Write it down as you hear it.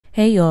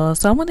Hey y'all,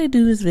 so I want to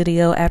do this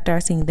video after I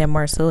seen that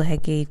Marsau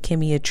had gave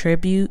Kimmi a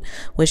tribute,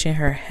 wishing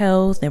her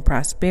health and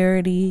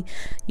prosperity,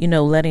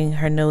 letting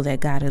her know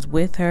that God is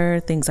with her,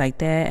 things like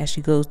that as she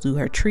goes through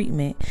her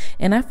treatment.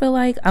 And I feel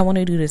like I want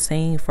to do the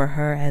same for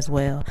her as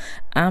well.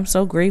 I'm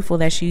so grateful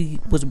that she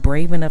was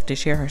brave enough to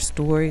share her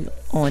story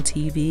on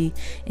TV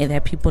and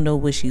that people know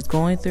what she's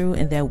going through,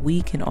 and that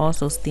we can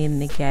also stand in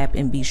the gap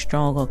and be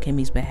strong on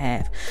Kimmi's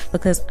behalf.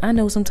 Because I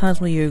know sometimes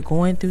when you're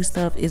going through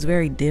stuff, it's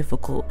very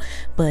difficult,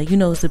 but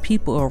it's the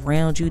people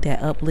around you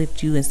that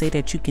uplift you and say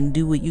that you can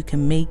do it, you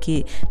can make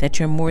it, that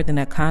you're more than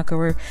a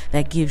conqueror,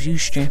 that gives you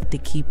strength to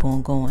keep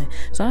on going.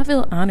 So I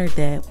feel honored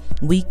that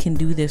we can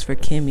do this for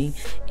Kimmi.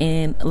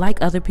 And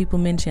like other people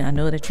mentioned, I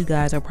know that you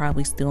guys are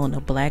probably still on a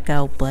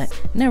blackout, but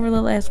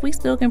nevertheless, we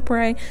still can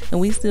pray and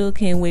we still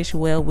can wish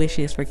well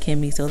wishes for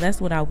Kimmi. So that's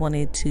what I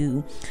wanted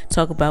to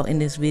talk about in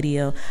this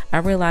video. I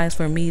realized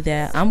for me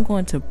that I'm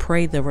going to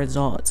pray the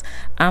results.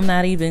 I'm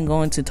not even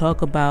going to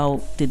talk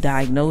about the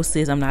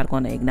diagnosis. I'm not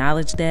going to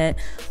acknowledge that.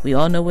 We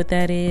all know what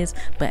that is.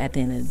 But at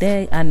the end of the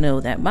day, I know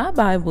that my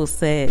Bible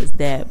says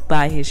that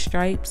by his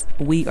stripes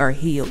we are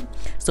healed.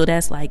 So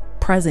that's like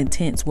present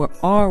tense. We're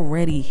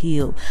already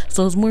healed.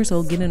 So it's more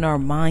so getting our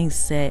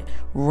mindset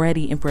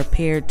ready and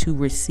prepared to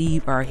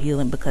receive our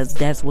healing, because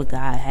that's what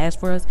God has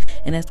for us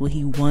and that's what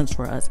he wants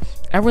for us.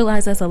 I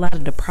realize that's a lot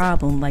of the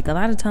problem. Like a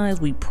lot of times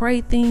we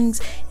pray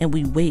things and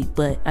we wait,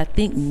 but I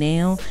think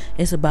now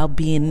it's about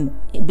being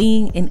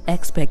in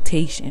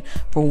expectation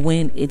for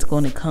when it's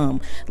going to come,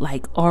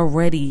 like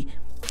already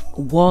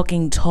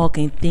walking,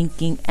 talking,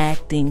 thinking,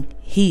 acting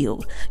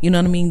healed. You know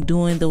what I mean?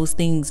 Doing those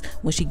things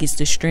when she gets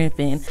the strength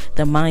and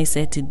the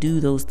mindset to do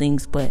those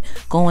things, but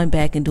going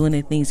back and doing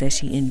the things that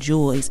she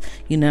enjoys,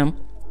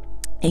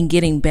 and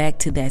getting back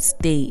to that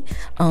state.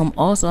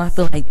 Also, I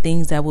feel like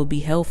things that would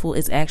be helpful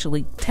is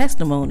actually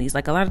testimonies.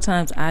 Like a lot of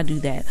times I do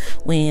that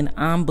when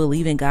I'm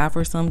believing God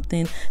for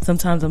something.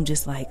 Sometimes I'm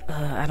just like,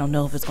 I don't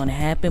know if it's going to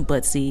happen,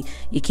 but see,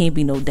 you can't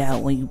be no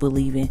doubt when you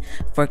believing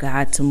for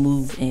God to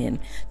move and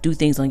do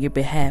things on your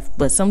behalf.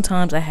 But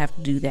sometimes I have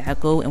to do that. I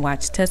go and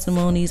watch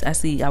testimonies.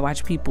 I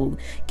watch people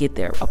get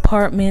their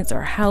apartments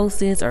or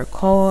houses or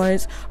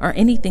cars or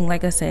anything.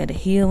 Like I said,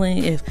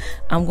 healing. If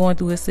I'm going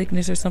through a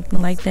sickness or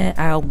something like that,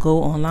 I'll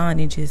go online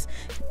and just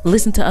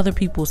listen to other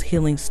people's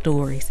healing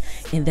stories,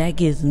 and that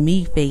gives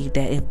me faith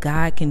that if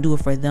God can do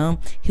it for them,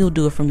 he'll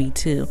do it for me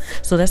too.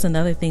 So that's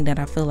another thing that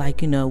I feel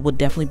like would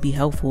definitely be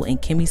helpful in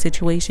Kimmi's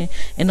situation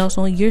and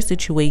also in your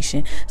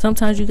situation.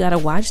 Sometimes you gotta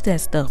watch that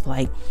stuff,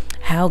 like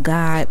how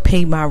God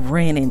paid my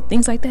rent and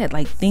things like that,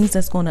 like things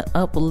that's going to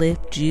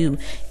uplift you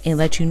and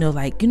let you know,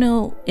 like,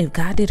 if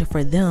God did it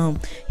for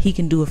them, he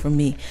can do it for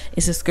me.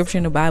 It's a scripture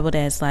in the Bible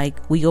that's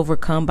like, we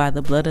overcome by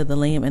the blood of the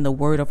Lamb and the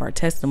word of our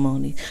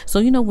testimony.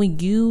 So when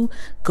you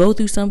go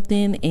through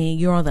something and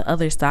you're on the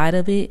other side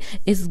of it,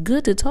 it's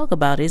good to talk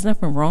about it. There's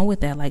nothing wrong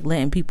with that, like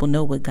letting people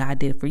know what God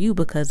did for you,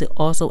 because it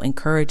also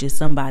encourages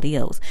somebody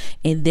else,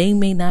 and they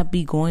may not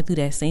be going through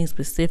that same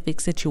specific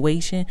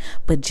situation,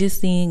 but just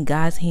seeing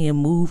God's hand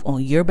move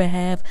on your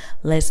behalf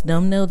lets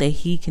them know that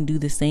he can do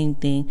the same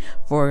thing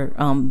for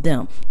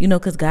them,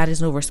 because God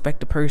is no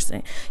respecter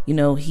person.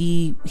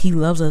 He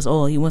loves us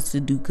all. He wants to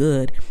do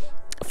good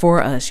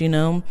for us,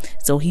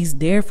 so he's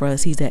there for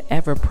us. He's an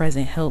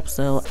ever-present help.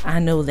 So I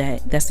know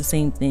that that's the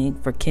same thing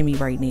for Kimmi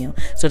right now.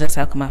 So that's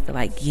how come I feel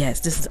like,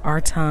 yes, this is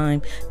our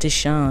time to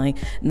shine,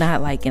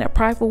 not like in a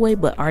prideful way,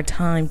 but our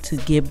time to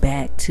give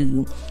back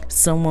to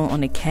someone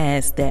on the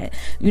cast that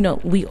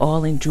we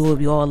all enjoy,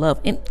 we all love.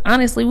 And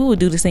honestly, we would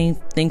do the same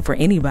thing for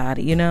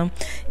anybody.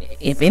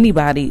 If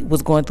anybody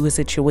was going through a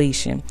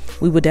situation,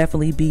 we would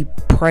definitely be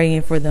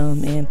praying for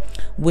them and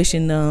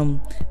wishing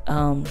them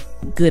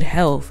good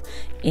health,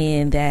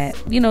 and that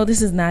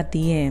this is not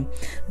the end,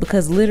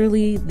 because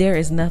literally there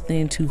is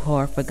nothing too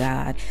hard for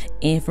God.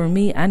 And for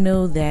me, I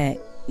know that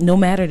no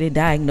matter the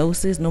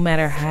diagnosis, no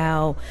matter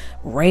how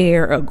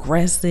rare,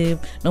 aggressive,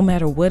 no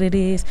matter what it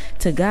is,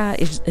 to God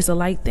it's a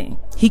light thing.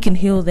 He can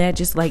heal that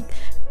just like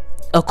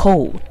a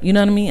cold. You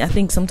know what I mean? I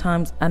think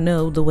sometimes, I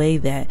know the way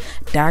that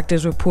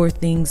doctors report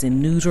things and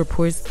news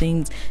reports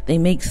things, they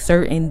make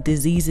certain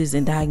diseases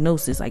and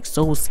diagnoses like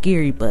so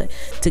scary, but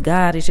to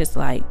God it's just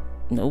like,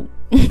 nope.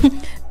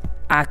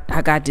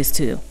 I got this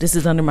too. This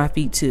is under my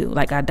feet too.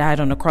 Like I died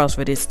on the cross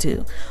for this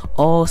too.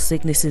 All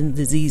sicknesses and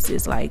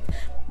diseases, like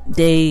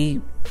they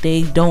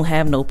don't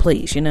have no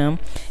place.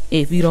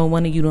 If you don't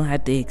want it, you don't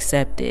have to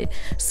accept it.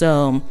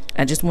 So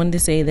I just wanted to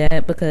say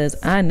that, because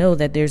I know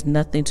that there's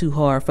nothing too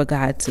hard for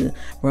God to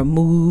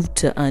remove,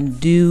 to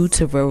undo,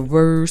 to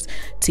reverse,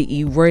 to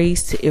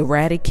erase, to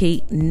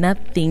eradicate.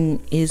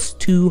 Nothing is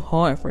too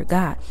hard for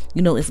God.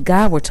 It's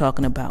God we're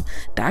talking about.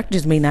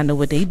 Doctors may not know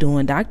what they're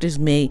doing. Doctors,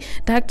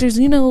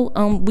 we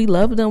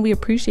love them, we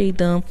appreciate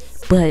them,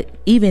 but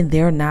even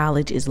their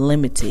knowledge is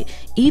limited.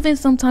 Even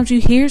sometimes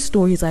you hear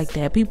stories like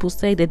that. People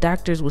say that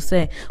doctors will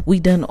say, we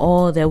done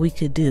all that we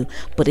could do.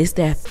 But it's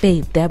that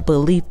faith, that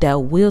belief, that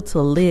will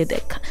to live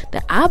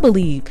that I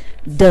believe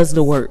does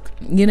the work.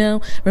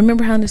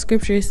 Remember how in the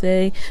scriptures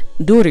say,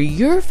 daughter,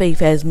 your faith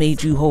has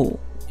made you whole.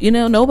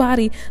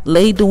 Nobody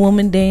laid the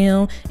woman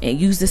down and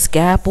used a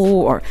scalpel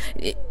or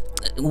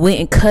went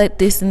and cut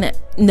this and that.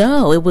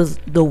 No, it was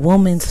the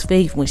woman's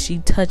faith. When she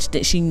touched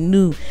it, she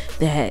knew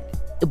that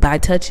by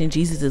touching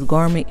Jesus's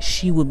garment,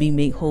 she would be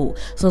made whole.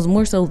 So it's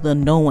more so the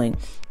knowing,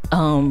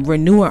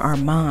 renewing our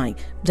mind.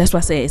 That's why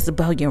I say it's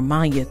about your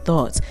mind, your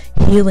thoughts,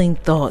 healing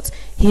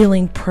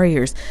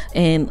prayers,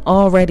 and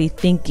already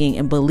thinking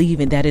and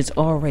believing that it's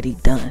already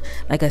done.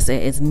 Like I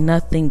said, it's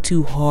nothing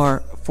too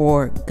hard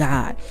for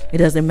God. It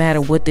doesn't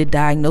matter what the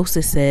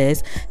diagnosis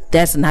says.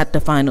 That's not the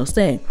final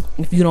say.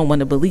 If you don't want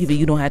to believe it,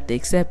 you don't have to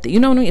accept it.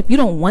 You know what I mean? If you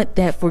don't want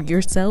that for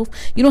yourself,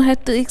 you don't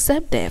have to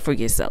accept that for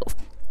yourself.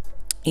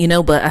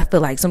 But I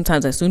feel like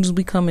sometimes as soon as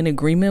we come in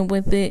agreement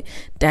with it,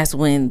 that's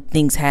when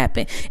things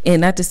happen. And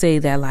not to say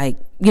that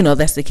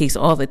that's the case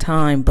all the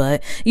time,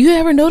 but you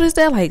ever notice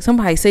that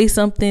somebody say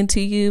something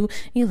to you,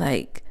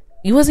 you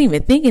you wasn't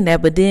even thinking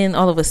that, but then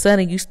all of a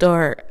sudden you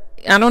start,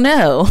 I don't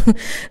know.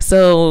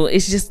 So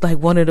it's just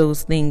one of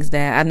those things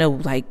that I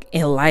know,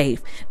 in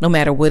life, no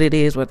matter what it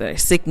is, whether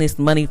it's sickness,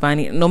 money,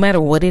 finance, no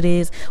matter what it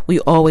is, we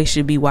always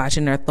should be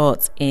watching our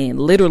thoughts and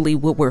literally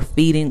what we're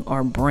feeding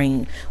our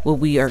brain, what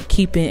we are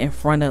keeping in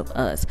front of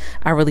us.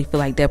 I really feel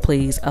like that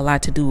plays a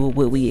lot to do with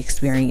what we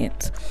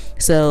experience.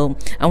 So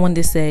I wanted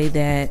to say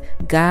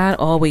that God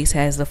always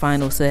has the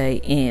final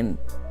say, and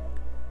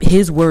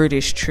his word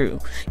is true.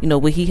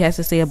 What he has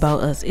to say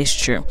about us is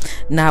true,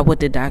 not what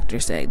the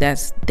doctors say.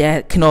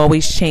 That can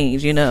always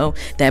change.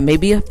 That may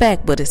be a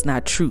fact, but it's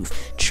not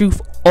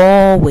truth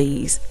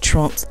always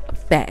trumps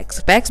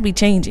facts be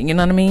changing, you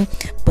know what I mean,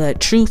 but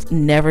truth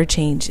never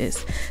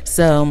changes.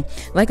 So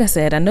like I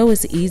said, I know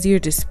it's easier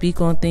to speak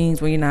on things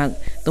where you're not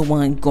the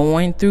one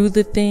going through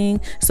the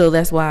thing. So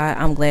that's why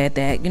I'm glad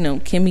that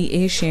Kimmi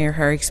is sharing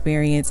her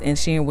experience and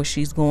sharing what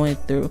she's going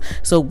through,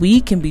 so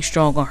we can be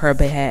strong on her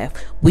behalf.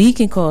 We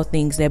can call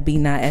things that be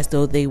not as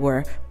though they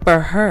were for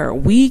her.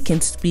 We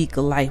can speak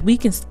life. We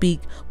can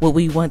speak what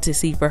we want to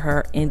see for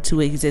her into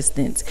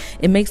existence.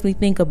 It makes me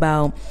think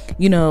about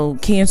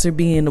cancer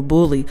being a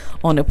bully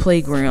on the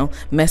playground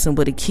messing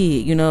with a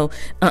kid.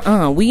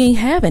 We ain't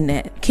having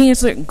that.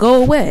 Cancer,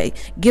 go away,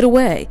 get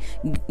away.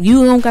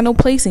 You don't got no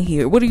place in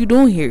here. What are you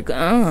doing here?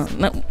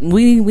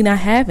 We not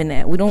having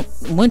that. We don't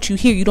want you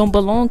here. You don't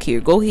belong here.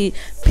 Go ahead,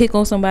 pick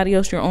on somebody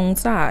else your own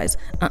size.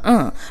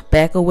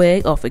 Back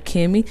away off of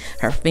Kimmi,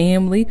 her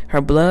family,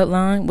 her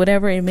bloodline,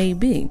 whatever it may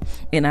be.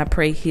 And I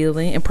pray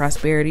healing and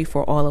prosperity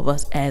for all of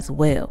us as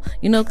well.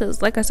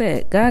 Because like I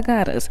said, God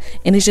got us,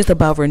 and it's just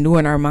about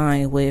renewing our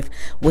mind with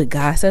what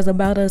God says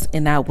about us,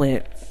 and not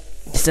what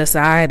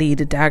society,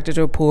 the doctor's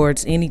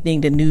reports,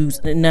 anything, the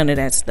news, none of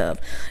that stuff,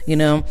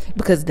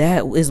 because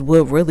that is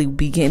what really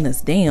be getting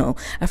us down.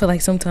 I feel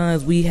like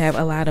sometimes we have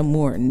a lot of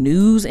more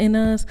news in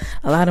us,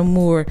 a lot of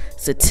more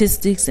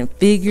statistics and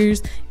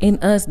figures in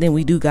us than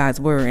we do God's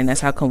word, and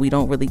that's how come we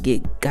don't really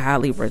get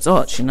godly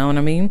results. You know what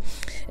I mean?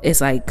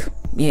 It's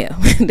yeah,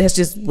 that's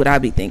just what I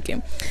be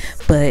thinking.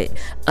 But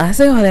I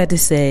say all that to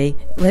say,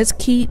 let's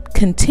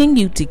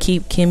continue to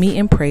keep Kimmi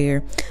in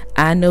prayer.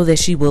 I know that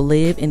she will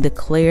live and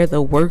declare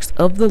the works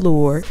of the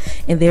Lord,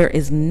 and there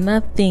is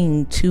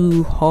nothing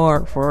too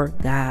hard for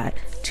God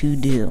to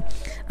do.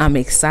 I'm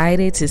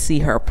excited to see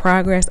her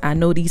progress. I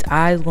know these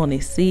eyes going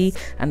to see.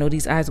 I know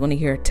these eyes going to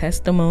hear a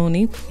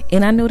testimony.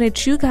 And I know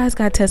that you guys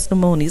got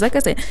testimonies. Like I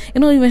said, it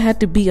don't even have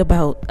to be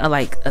about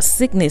a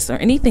sickness or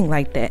anything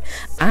like that.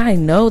 I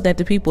know that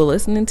the people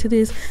listening to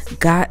this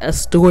got a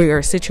story or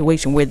a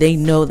situation where they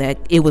know that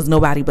it was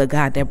nobody but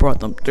God that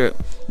brought them through.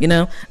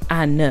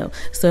 I know.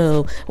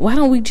 So why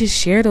don't we just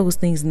share those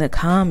things in the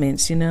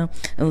comments, and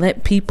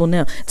let people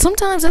know.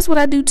 Sometimes that's what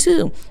I do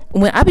too.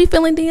 When I be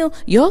feeling down,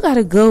 y'all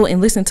gotta go and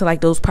listen to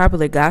those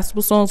popular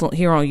gospel songs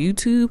here on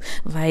YouTube.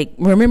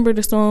 Remember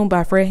the song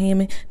by Fred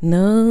Hammond,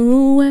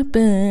 "No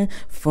weapon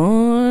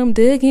formed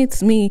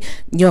against me."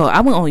 Yo,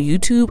 I went on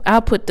YouTube.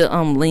 I'll put the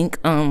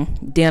link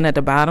down at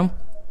the bottom.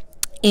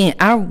 And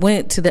I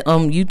went to the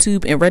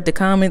YouTube and read the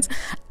comments.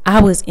 I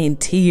was in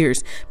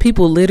tears.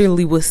 People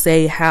literally would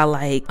say how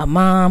a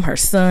mom, her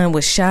son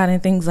was shot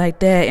and things like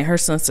that, and her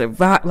son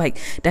survived.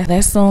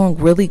 That song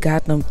really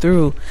got them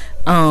through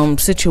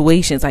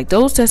situations.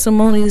 Those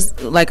testimonies,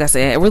 like I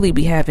said, really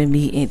be having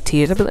me in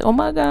tears. I'd be like, oh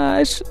my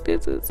gosh,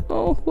 this is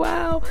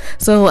wow.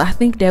 So I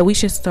think that we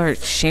should start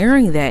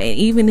sharing that. And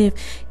even if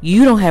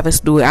you don't have a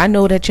story, I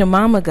know that your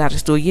mama got a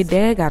story, your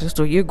dad got a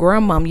story, your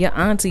grandmom, your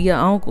auntie, your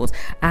uncles,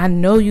 I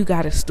know you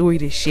got a story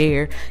to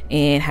share,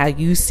 and how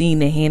you seen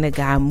the hand of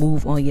God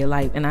move on your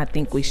life. And I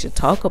think we should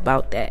talk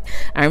about that.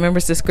 I remember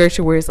the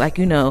scripture where it's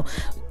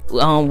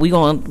we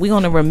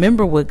gonna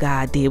remember what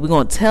God did. We're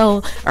gonna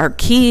tell our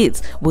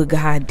kids what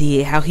God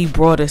did, how he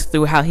brought us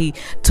through, how he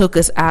took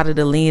us out of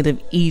the land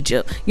of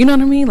Egypt. You know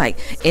what I mean?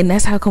 And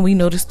that's how come we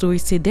know the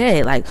stories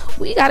today.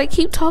 We gotta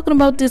keep talking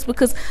about this,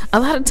 because a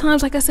lot of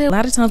times, like I said,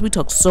 we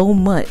talk so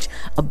much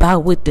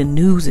about what the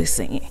news is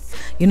saying.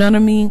 You know what I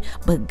mean?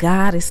 But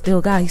God is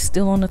still God. He's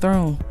still on the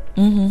throne.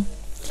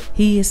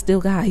 He is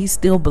still God. He's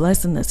still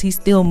blessing us. He's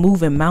still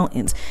moving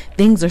mountains.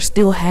 Things are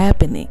still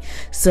happening.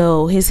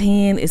 So his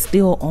hand is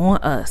still on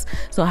us.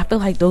 So I feel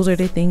like those are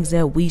the things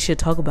that we should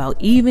talk about.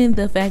 Even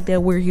the fact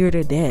that we're here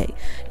today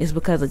is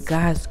because of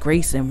God's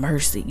grace and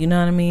mercy. You know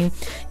what I mean?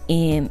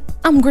 And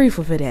I'm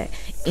grateful for that.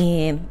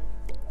 And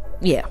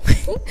yeah.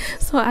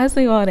 So I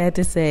say all that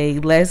to say,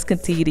 let's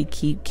continue to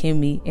keep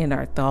Kimmi in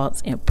our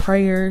thoughts and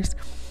prayers.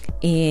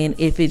 And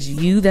if it's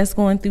you that's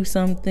going through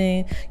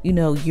something, you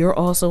know, you're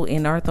also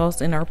in our thoughts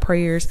and our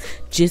prayers.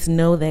 Just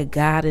know that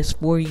God is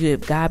for you.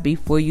 If God be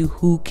for you,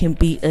 who can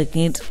be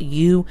against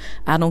you?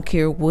 I don't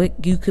care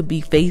what you could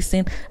be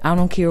facing. I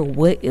don't care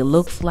what it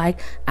looks like.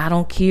 I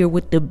don't care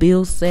what the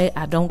bills say.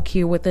 I don't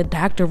care what the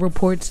doctor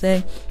reports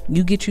say.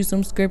 You get you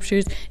some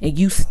scriptures and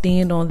you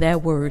stand on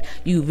that word.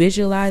 You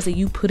visualize it.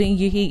 You put it in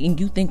your head and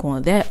you think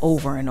on that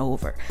over and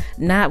over.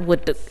 Not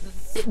what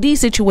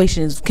these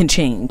situations can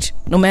change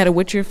no matter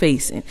what you're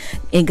facing,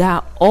 and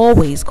God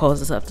always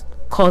causes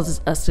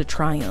us to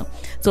triumph.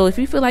 So if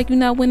you feel like you're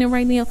not winning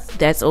right now,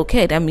 that's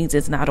okay. That means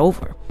it's not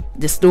over.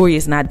 The story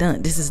is not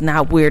done. This is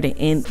not where the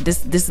end.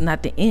 This is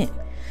not the end.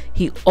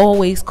 He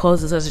always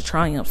causes us to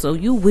triumph. So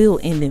you will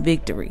end in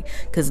victory,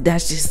 because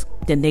that's just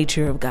the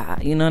nature of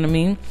God. You know what I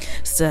mean?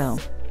 So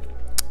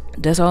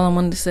that's all I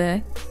wanted to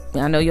say.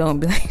 I know y'all gonna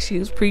be like, she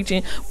was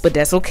preaching, but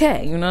that's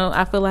okay. You know,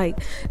 I feel like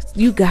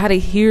you gotta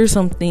hear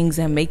some things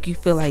that make you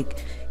feel like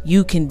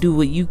you can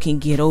do it. You can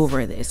get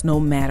over this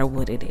no matter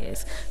what it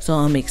is. So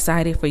I'm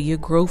excited for your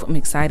growth. I'm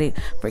excited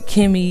for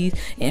Kimmi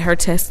and her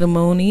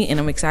testimony, and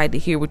I'm excited to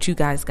hear what you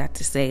guys got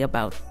to say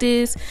about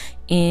this.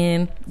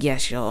 And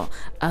yes, y'all,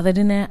 other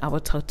than that, I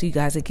will talk to you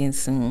guys again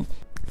soon.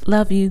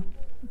 Love you.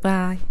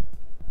 Bye.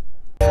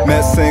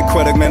 Man, Saint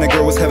Queddick, man, the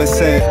girl was heaven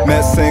sent.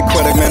 Man, Saint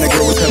Queddick, man, the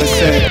girl was heaven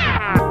sent.